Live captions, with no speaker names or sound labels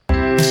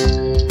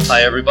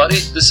Hi everybody,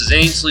 this is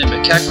Ainsley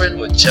McEachran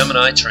with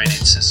Gemini Training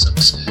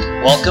Systems.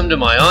 Welcome to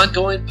my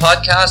ongoing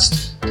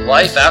podcast,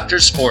 Life After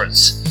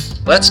Sports.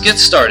 Let's get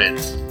started.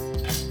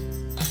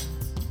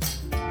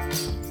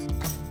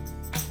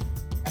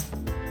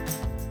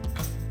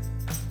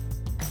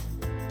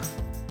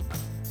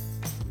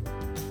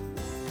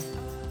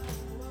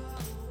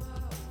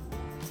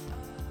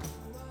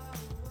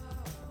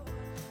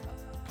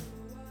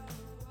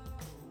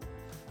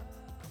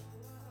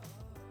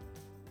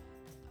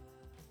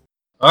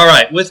 All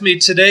right, with me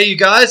today, you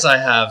guys, I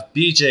have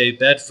BJ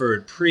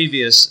Bedford,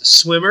 previous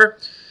swimmer,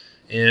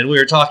 and we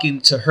are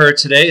talking to her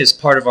today as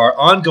part of our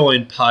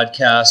ongoing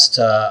podcast,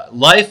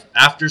 Life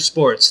After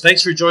Sports.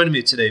 Thanks for joining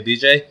me today,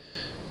 BJ.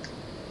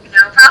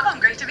 No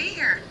problem. Great to be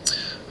here.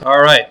 All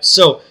right,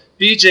 so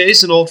BJ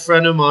is an old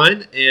friend of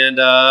mine, and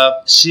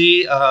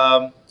she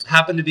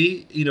happened to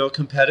be, a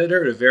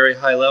competitor at a very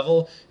high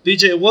level.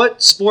 BJ,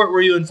 what sport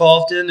were you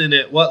involved in, and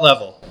at what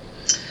level?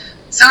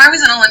 So I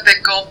was an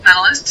Olympic gold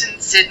medalist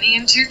in Sydney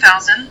in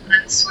 2000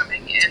 and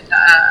swimming in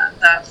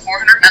the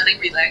 400 medley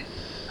relay.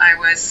 I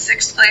was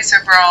 6th place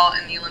overall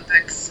in the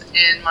Olympics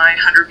in my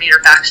 100-meter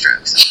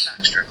backstroke. So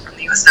backstroke from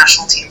the U.S.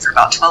 national team for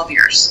about 12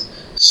 years.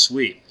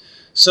 Sweet.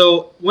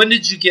 So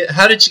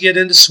how did you get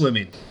into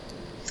swimming?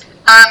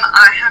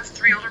 I have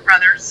 3 older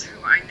brothers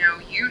who I know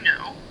you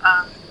know.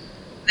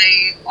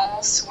 They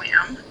all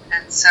swam,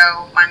 and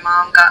so my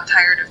mom got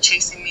tired of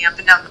chasing me up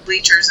and down the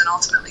bleachers and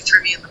ultimately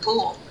threw me in the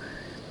pool.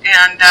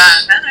 And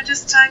then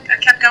I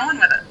kept going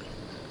with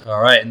it.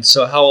 All right. And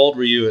so how old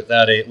were you at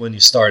that age when you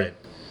started?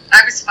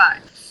 I was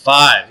 5.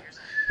 5.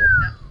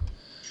 Yeah.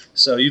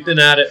 So you've been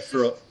at it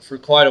for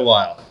quite a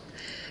while.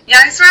 Yeah,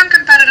 I swam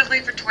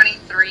competitively for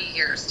 23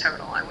 years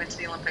total. I went to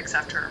the Olympics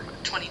after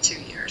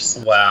 22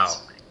 years. Wow.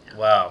 Yeah.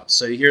 Wow.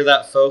 So you hear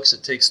that, folks?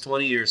 It takes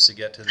 20 years to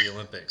get to the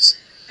Olympics.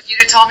 If you'd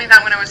have told me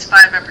that when I was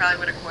 5, I probably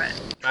would have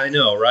quit. I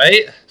know,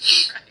 right?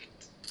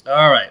 Right.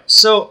 All right.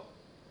 So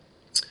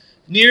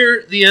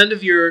near the end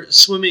of your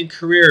swimming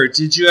career,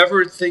 did you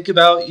ever think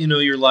about,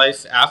 your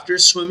life after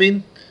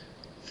swimming?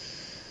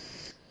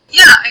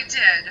 Yeah, I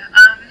did.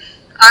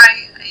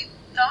 I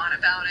thought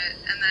about it,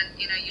 and then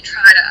you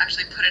try to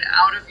actually put it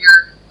out of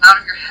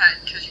your head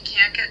because you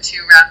can't get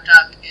too wrapped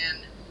up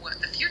in what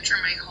the future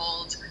may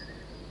hold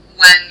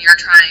when you're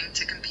trying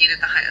to compete at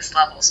the highest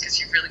levels because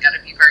you've really got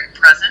to be very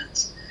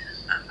present.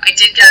 I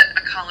did get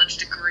a college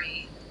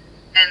degree,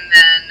 and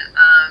then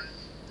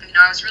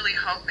I was really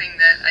hoping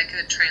that I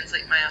could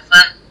translate my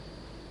athletic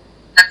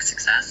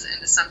success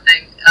into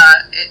something,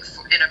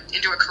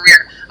 into a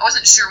career. I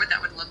wasn't sure what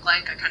that would look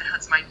like. I kind of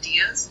had some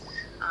ideas,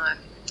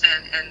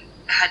 and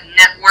had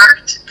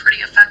networked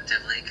pretty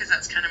effectively because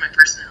that's kind of my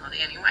personality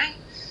anyway.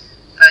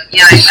 But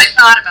yeah, I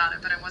thought about it,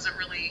 but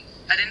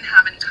I didn't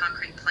have any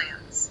concrete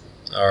plans.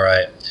 All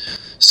right.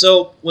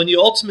 So when you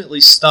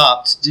ultimately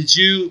stopped, did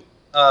you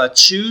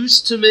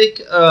choose to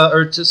make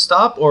or to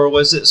stop, or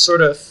was it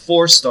sort of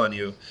forced on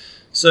you?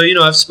 So,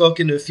 I've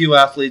spoken to a few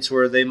athletes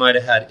where they might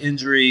have had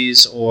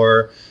injuries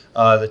or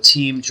the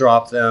team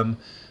dropped them.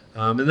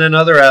 And then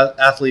other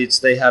athletes,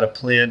 they had a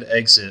planned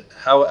exit.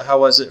 How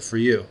was it for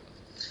you?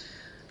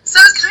 So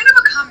it was kind of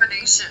a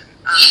combination.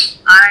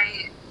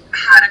 I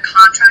had a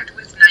contract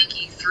with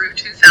Nike through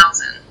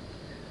 2000,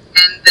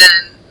 and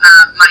then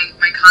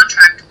my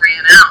contract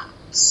ran out.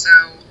 So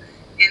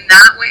in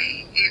that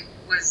way, it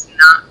was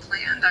not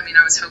planned. I mean,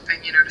 I was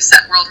hoping, to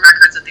set world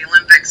records at the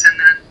Olympics and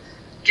then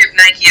give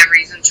Nike a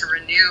reason to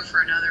renew for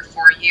another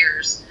 4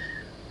 years.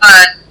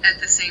 But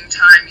at the same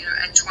time,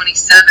 at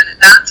 27, at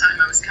that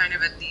time, I was kind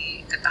of at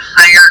the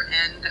higher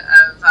end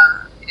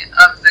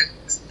of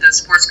the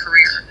sports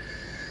career.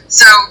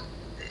 So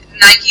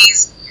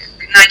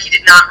Nike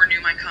did not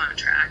renew my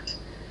contract,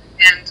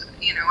 and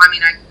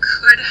I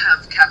could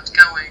have kept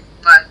going,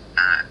 but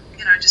I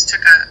just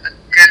took a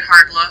good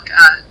hard look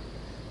at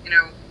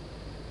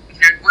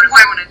what do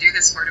I want to do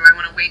this for? Do I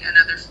want to wait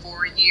another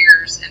 4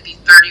 years and be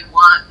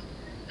 31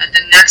 at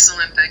the next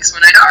Olympics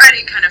when I'd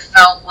already kind of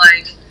felt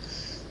like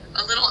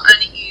a little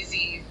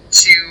uneasy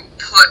to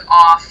put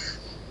off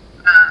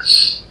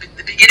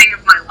the beginning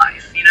of my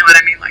life, you know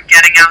what I mean? Like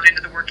getting out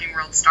into the working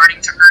world,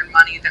 starting to earn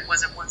money that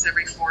wasn't once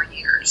every 4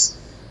 years.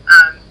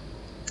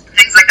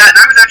 Things like that. And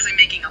I was actually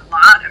making a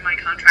lot, and my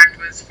contract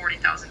was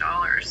 $40,000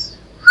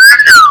 from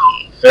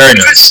Nike. Very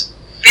nice. nice.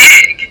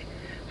 Big,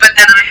 but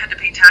then I had to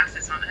pay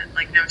taxes on it.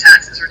 Like no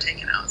taxes were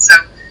taken out. So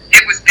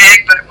it was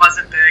big, but it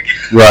wasn't big.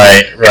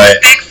 Right. It was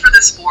big for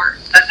the sport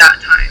at that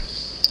time.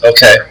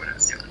 Okay. For what I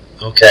was doing.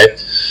 Okay.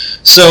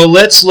 So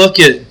let's look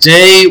at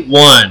day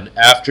 1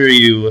 after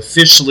you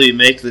officially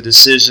make the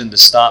decision to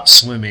stop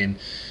swimming,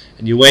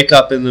 and you wake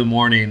up in the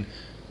morning.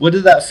 What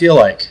did that feel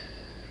like?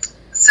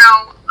 So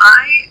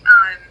I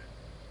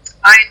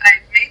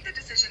made the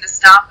decision to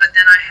stop, but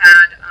then I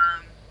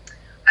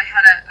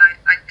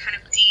kind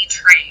of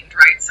detrained,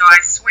 right? So I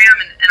swam,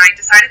 and I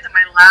decided that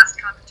my last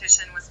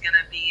competition was going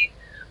to be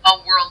a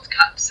World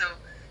Cup. So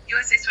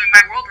USA Swimming,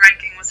 my world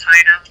ranking was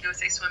high enough.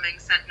 USA Swimming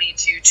sent me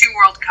to 2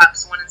 World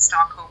Cups, one in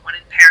Stockholm, one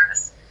in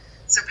Paris.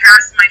 So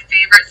Paris is my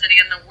favorite city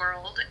in the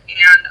world,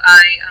 and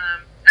I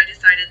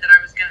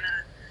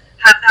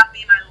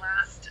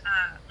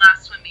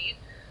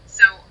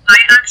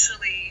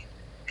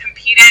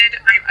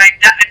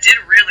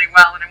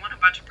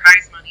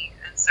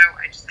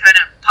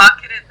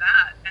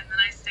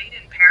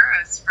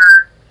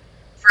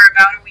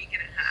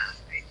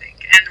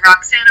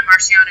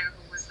Marciano,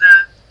 who was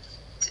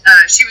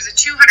she was a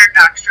 200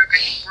 backstroke,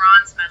 I think,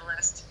 bronze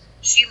medalist.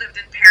 She lived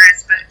in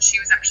Paris, but she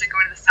was actually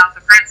going to the south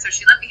of France, so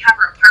she let me have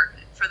her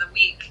apartment for the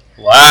week.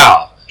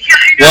 Wow. Yeah,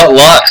 I know.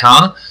 What luck,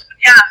 huh?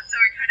 Yeah, so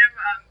I kind of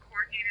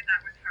coordinated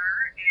that with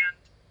her, and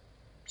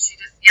she's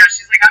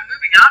like, I'm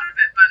moving out of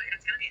it, but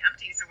it's going to be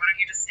empty, so why don't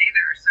you just stay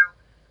there? So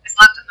I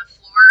slept on the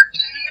floor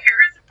in the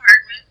Paris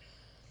apartment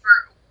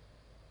for a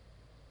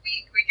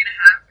week and a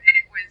half, and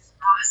it was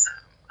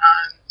awesome.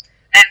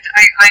 And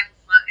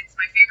it's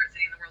my favorite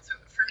city in the world, so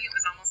for me it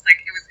was almost like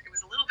it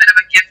was a little bit of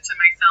a gift to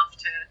myself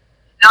to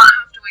not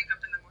have to wake up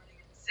in the morning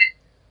and sit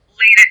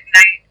late at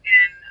night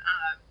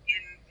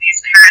in these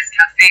Paris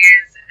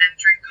cafes and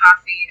drink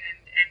coffee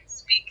and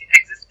speak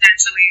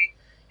existentially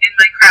in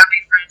my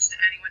crappy French to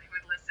anyone who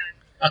would listen.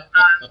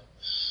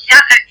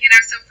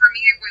 So for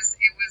me it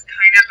was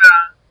kind of a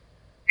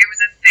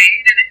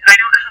fade, and I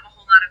don't have a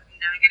whole lot of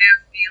negative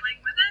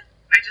feeling with it.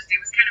 It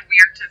was kind of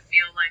weird to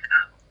feel like,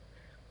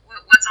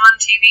 what's on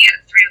TV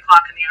at 3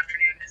 o'clock in the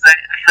afternoon, because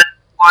I hadn't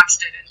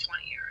watched it in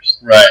 20 years.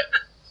 Right.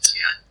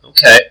 Yeah.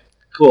 Okay,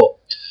 cool.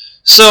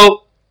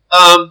 So,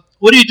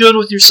 what are you doing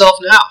with yourself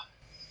now?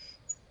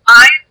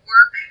 I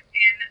work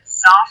in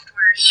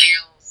software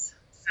sales.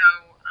 So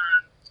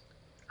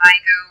I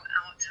go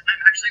out.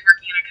 I'm actually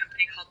working in a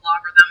company called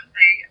Logarithm.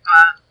 They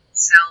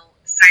sell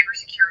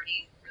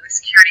cybersecurity, really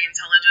security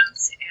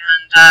intelligence,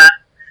 and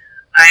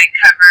I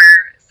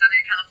cover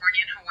Southern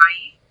California and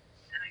Hawaii,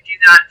 and I do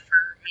that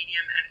for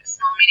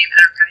small, medium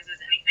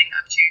enterprises, anything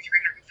up to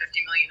 $350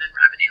 million in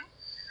revenue.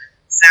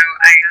 So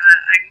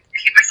I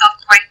keep myself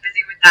quite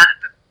busy with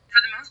that, but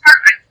for the most part,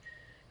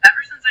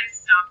 ever since I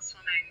stopped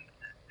swimming,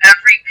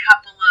 every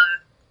couple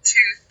of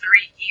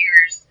 2-3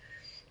 years,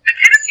 I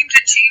kind of seem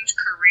to change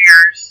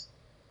careers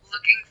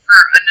looking for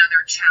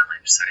another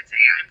challenge. So I'd say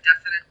I'm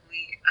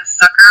definitely a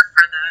sucker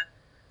for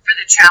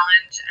the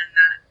challenge and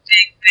that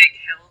big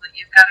hill that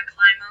you've got to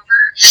climb over.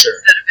 Sure.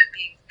 Instead of it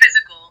being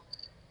physical,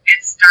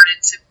 it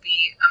started to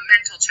be a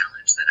mental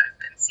challenge that I've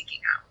been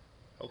seeking out.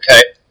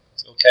 Okay.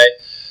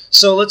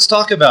 So let's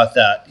talk about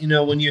that.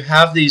 When you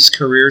have these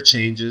career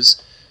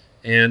changes,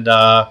 and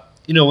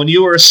when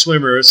you were a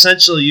swimmer,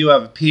 essentially you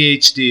have a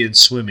PhD in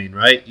swimming,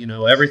 right?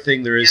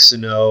 Everything there is to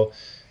know.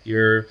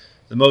 You're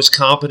the most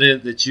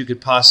competent that you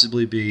could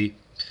possibly be.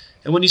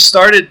 And when you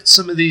started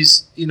some of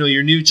these,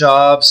 your new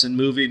jobs and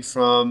moving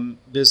from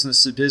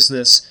business to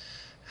business,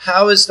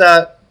 how has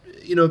that,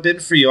 been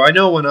for you? I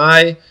know when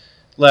I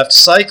left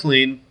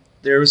cycling,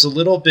 there was a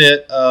little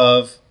bit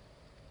of,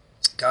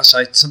 gosh,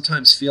 I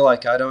sometimes feel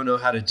like I don't know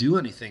how to do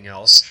anything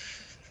else.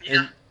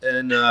 Yeah.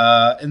 And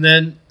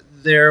then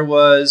there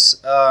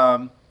was,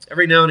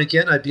 every now and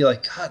again, I'd be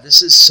like, God,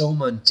 this is so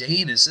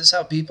mundane. Is this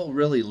how people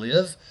really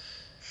live?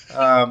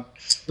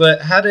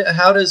 But how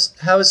has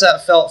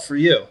that felt for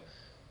you?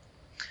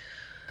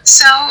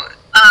 So,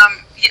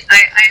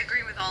 I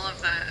agree with all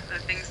of the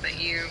things that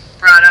you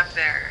brought up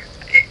there,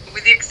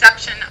 with the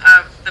exception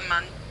of the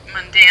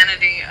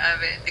mundanity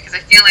of it, because I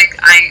feel like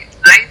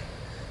I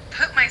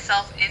put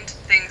myself into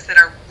things that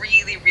are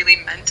really, really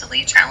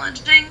mentally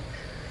challenging.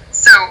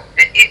 So,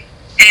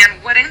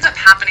 and what ends up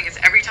happening is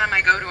every time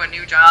I go to a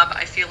new job,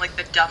 I feel like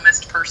the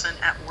dumbest person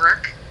at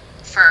work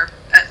for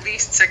at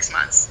least 6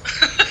 months.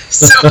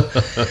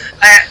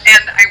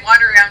 And I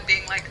wander around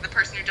being like the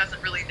person who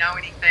doesn't really know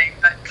anything,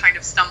 but kind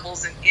of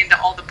stumbles into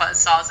all the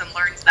buzzsaws and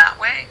learns that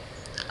way.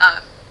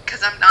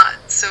 Because I'm not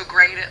so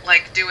great at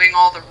doing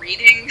all the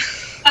reading.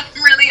 I'm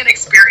really an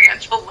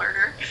experiential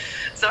learner.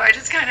 So I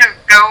just kind of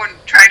go and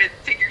try to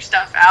figure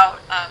stuff out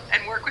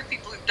and work with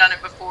people who've done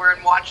it before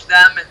and watch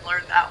them and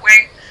learn that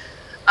way.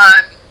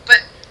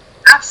 But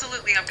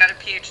absolutely, I've got a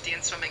PhD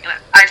in swimming, and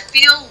I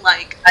feel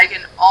like I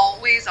can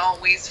always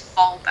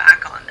fall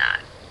back on that.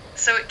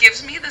 So it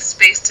gives me the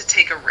space to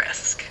take a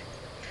risk.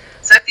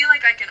 So I feel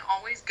like I can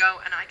always go,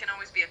 and I can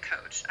always be a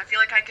coach. I feel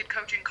like I could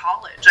coach in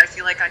college. I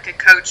feel like I could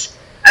coach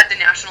at the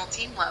national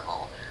team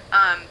level.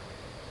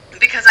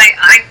 Because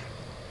I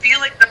feel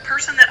like the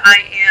person that I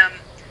am,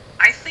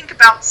 I think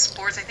about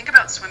sports, I think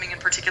about swimming in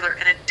particular,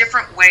 in a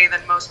different way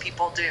than most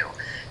people do.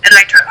 And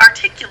I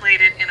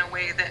articulate it in a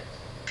way that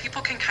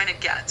people can kind of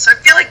get. So I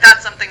feel like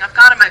that's something I've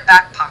got in my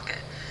back pocket.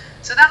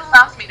 So that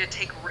allows me to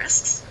take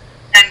risks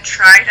and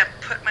try to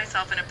put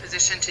myself in a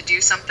position to do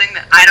something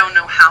that I don't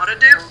know how to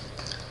do,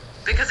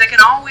 because I can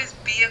always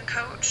be a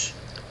coach.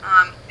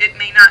 It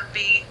may not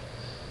be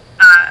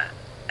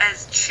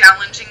as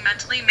challenging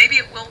mentally. Maybe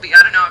it will be.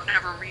 I don't know. I've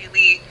never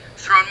really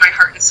thrown my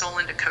heart and soul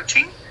into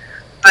coaching,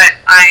 but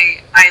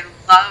I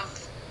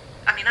love,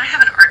 I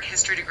have an art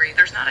history degree.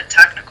 There's not a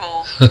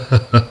technical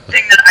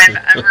thing that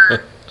I've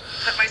ever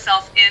put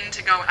myself in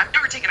to go. I've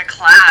never taken a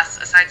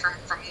class aside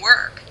from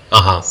work.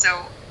 Uh-huh.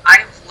 So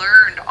I've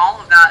learned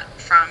all of that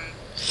from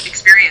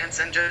experience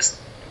and just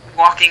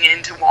walking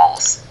into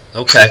walls.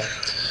 Okay.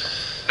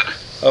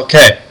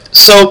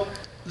 So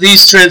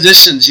these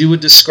transitions, you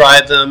would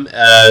describe them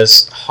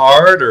as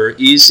hard or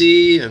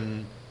easy,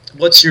 and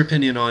what's your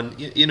opinion on,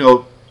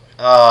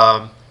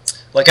 I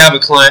have a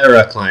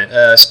client,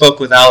 I spoke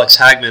with Alex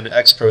Hagman,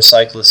 ex-pro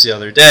cyclist, the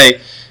other day,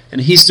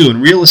 and he's doing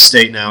real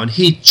estate now, and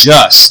he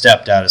just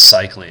stepped out of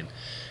cycling.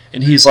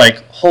 And he's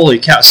like, holy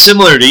cow,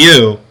 similar to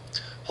you,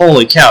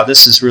 holy cow,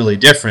 this is really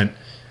different.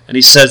 And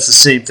he says the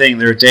same thing.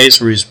 There are days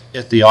where he's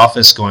at the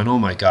office going, oh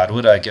my God,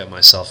 what did I get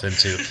myself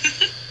into?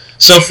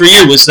 So for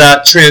you, was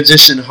that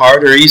transition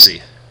hard or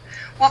easy?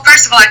 Well,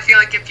 first of all, I feel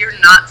like if you're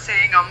not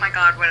saying, oh my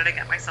God, what did I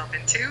get myself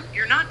into,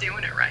 you're not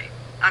doing it right.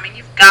 I mean,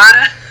 you've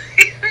gotta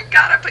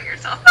put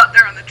yourself out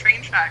there on the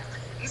train tracks.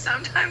 And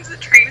sometimes the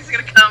train is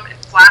gonna come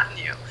and flatten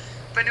you.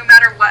 But no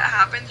matter what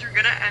happens, you're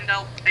gonna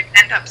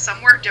end up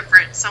somewhere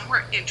different,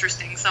 somewhere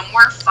interesting,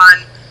 somewhere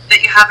fun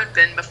that you haven't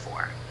been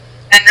before.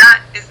 And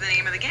that is the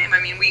name of the game. I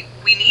mean,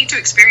 we need to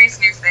experience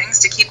new things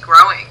to keep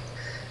growing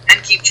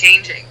and keep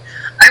changing.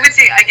 I would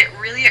say I get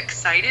really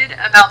excited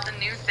about the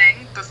new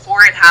thing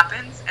before it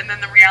happens, and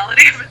then the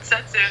reality of it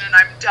sets in, and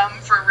I'm dumb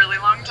for a really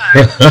long time.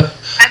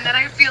 And then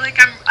I feel like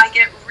I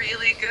get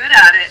really good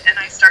at it, and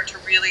I start to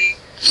really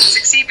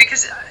succeed,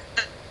 because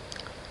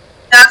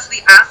that's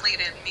the athlete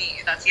in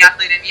me. That's the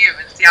athlete in you.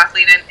 It's the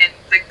athlete in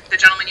the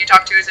gentleman you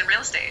talk to is in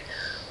real estate.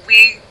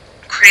 We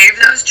crave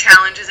those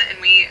challenges, and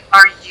we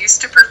are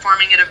used to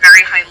performing at a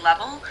very high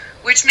level,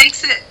 which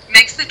makes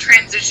the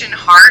transition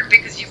hard,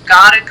 because you've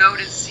got to go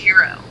to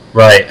zero.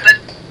 Right.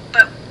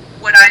 But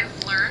what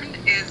I've learned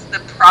is the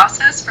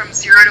process from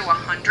 0 to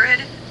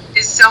 100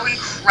 is so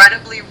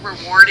incredibly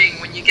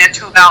rewarding when you get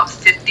to about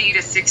 50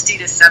 to 60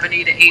 to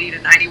 70 to 80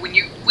 to 90, when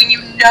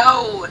you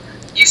know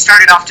you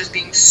started off just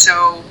being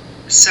so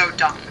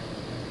dumb.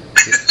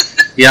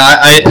 Yeah,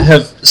 I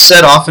have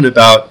said often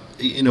about,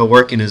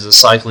 working as a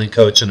cycling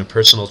coach and a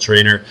personal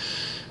trainer.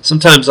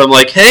 Sometimes I'm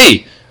like,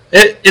 hey,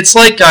 it's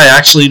like I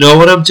actually know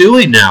what I'm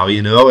doing now,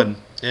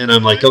 and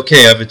I'm like,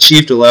 okay, I've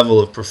achieved a level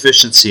of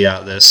proficiency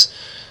out of this.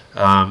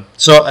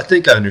 So I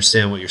think I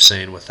understand what you're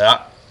saying with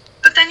that.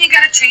 But then you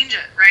got to change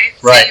it, right?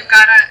 Right. So you've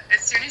got to,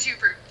 as soon as you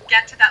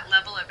get to that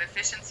level of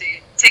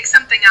efficiency, take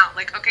something out,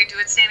 like, okay, do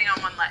it standing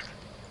on one leg,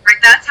 right?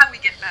 That's how we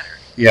get better.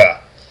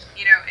 Yeah.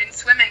 In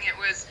swimming, it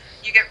was,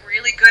 you get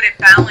really good at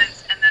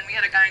balance, and then we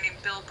had a guy named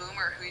Bill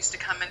Boomer who used to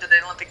come into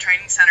the Olympic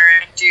Training Center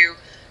and do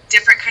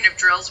different kind of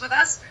drills with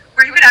us,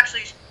 where he would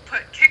actually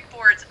put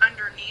kickboards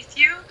underneath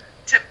you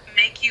to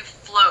make you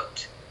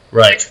float,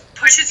 right, which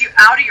pushes you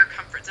out of your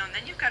comfort zone.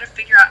 Then you've got to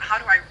figure out, how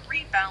do I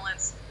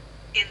rebalance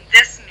in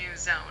this new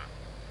zone,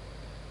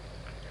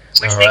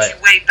 which makes you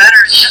way better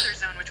in the other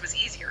zone, which was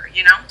easier,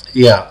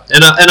 Yeah,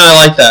 and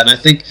I like that, and I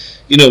think,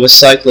 with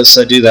cyclists,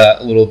 I do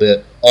that a little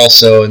bit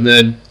also, and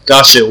then,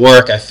 gosh, at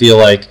work, I feel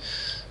like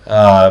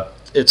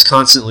it's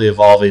constantly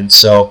evolving,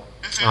 so,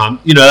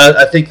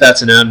 I think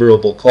that's an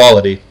admirable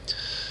quality.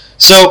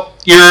 So,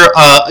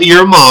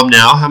 you're a mom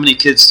now. How many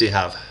kids do you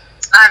have?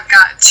 I've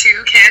got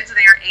 2 kids.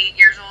 They are 8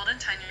 years old and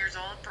 10 years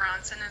old.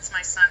 Bronson is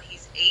my son.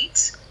 He's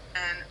 8.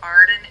 And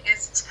Arden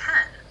is 10.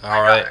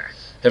 All right. Daughter.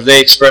 Have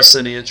they expressed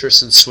any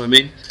interest in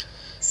swimming?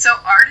 So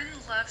Arden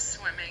loves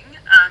swimming.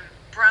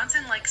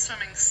 Bronson likes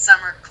swimming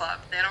summer club.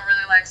 They don't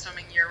really like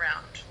swimming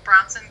year-round.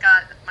 Bronson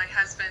got my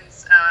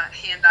husband's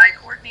hand-eye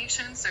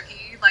coordination, so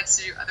he likes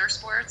to do other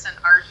sports, and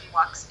Arden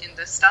walks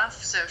into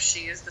stuff, so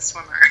she is the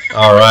swimmer.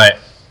 All right.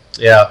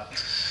 Yeah.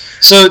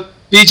 So,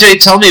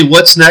 BJ, tell me,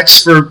 what's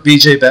next for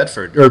BJ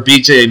Bedford, or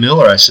BJ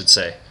Miller, I should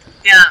say?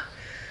 Yeah.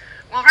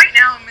 Well, right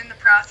now I'm in the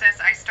process.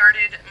 I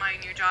started my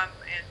new job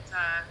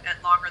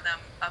at Logarithm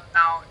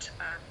about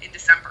in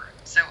December,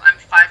 so I'm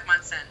 5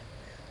 months in.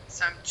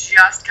 So I'm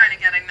just kind of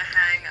getting the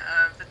hang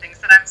of the things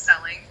that I'm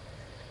selling.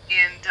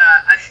 And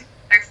I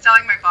was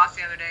telling my boss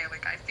the other day,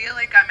 like, I feel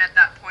like I'm at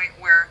that point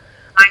where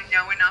I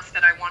know enough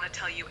that I want to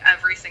tell you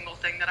every single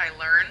thing that I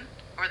learn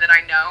or that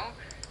I know,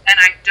 and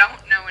I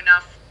don't know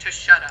enough to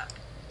shut up.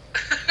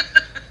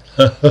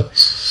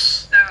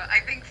 So I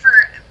think for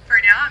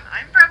now,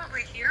 I'm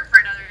probably here for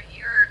another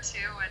year or two,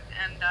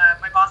 and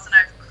my boss and I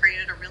have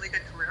created a really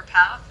good career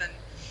path, and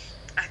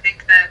I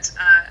think that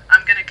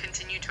I'm going to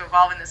continue to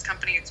evolve in this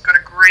company. It's got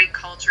a great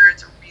culture.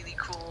 It's a really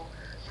cool,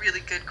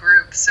 really good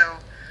group. So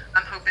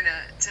I'm hoping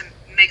to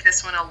make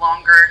this one a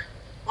longer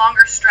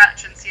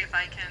stretch and see if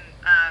I can,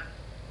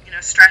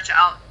 stretch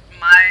out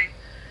my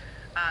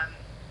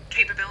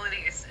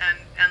capabilities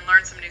and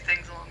learn some new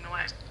things along the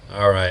way.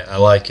 All right, I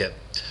like it.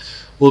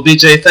 Well,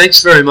 BJ,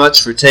 thanks very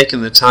much for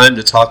taking the time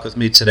to talk with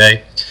me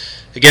today.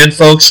 Again,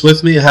 folks,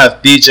 with me I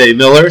have BJ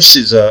Miller.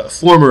 She's a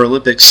former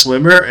Olympic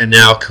swimmer and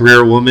now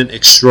career woman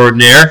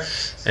extraordinaire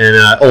and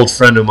an old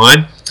friend of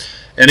mine.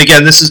 And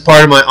again, this is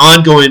part of my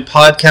ongoing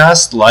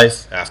podcast,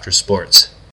 Life After Sports.